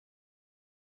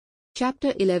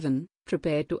Chapter 11.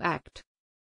 Prepare to act.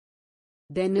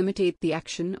 Then imitate the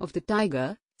action of the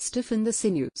tiger, stiffen the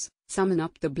sinews, summon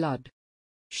up the blood.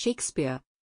 Shakespeare.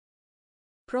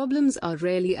 Problems are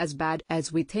rarely as bad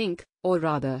as we think, or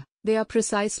rather, they are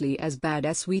precisely as bad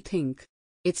as we think.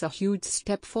 It's a huge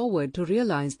step forward to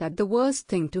realize that the worst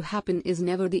thing to happen is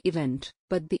never the event,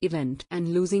 but the event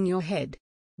and losing your head.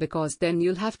 Because then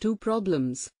you'll have two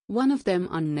problems, one of them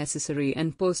unnecessary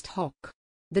and post hoc.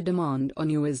 The demand on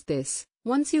you is this: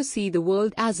 once you see the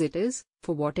world as it is,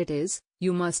 for what it is,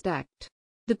 you must act.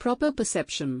 The proper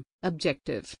perception,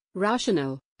 objective,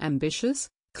 rational, ambitious,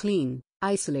 clean,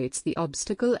 isolates the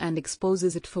obstacle and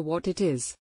exposes it for what it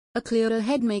is. A clearer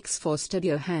head makes for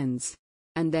steadier hands.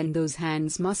 And then those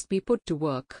hands must be put to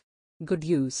work. Good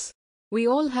use. We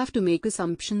all have to make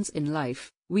assumptions in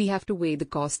life. We have to weigh the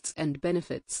costs and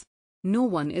benefits. No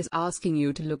one is asking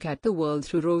you to look at the world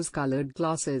through rose-colored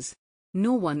glasses.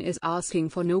 No one is asking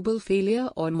for noble failure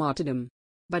or martyrdom.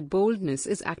 But boldness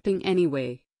is acting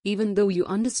anyway, even though you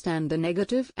understand the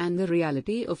negative and the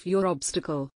reality of your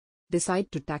obstacle. Decide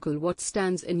to tackle what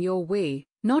stands in your way,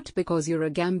 not because you're a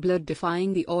gambler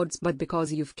defying the odds but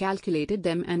because you've calculated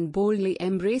them and boldly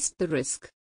embraced the risk.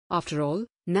 After all,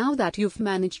 now that you've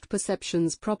managed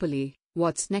perceptions properly,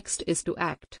 what's next is to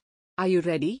act. Are you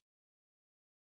ready?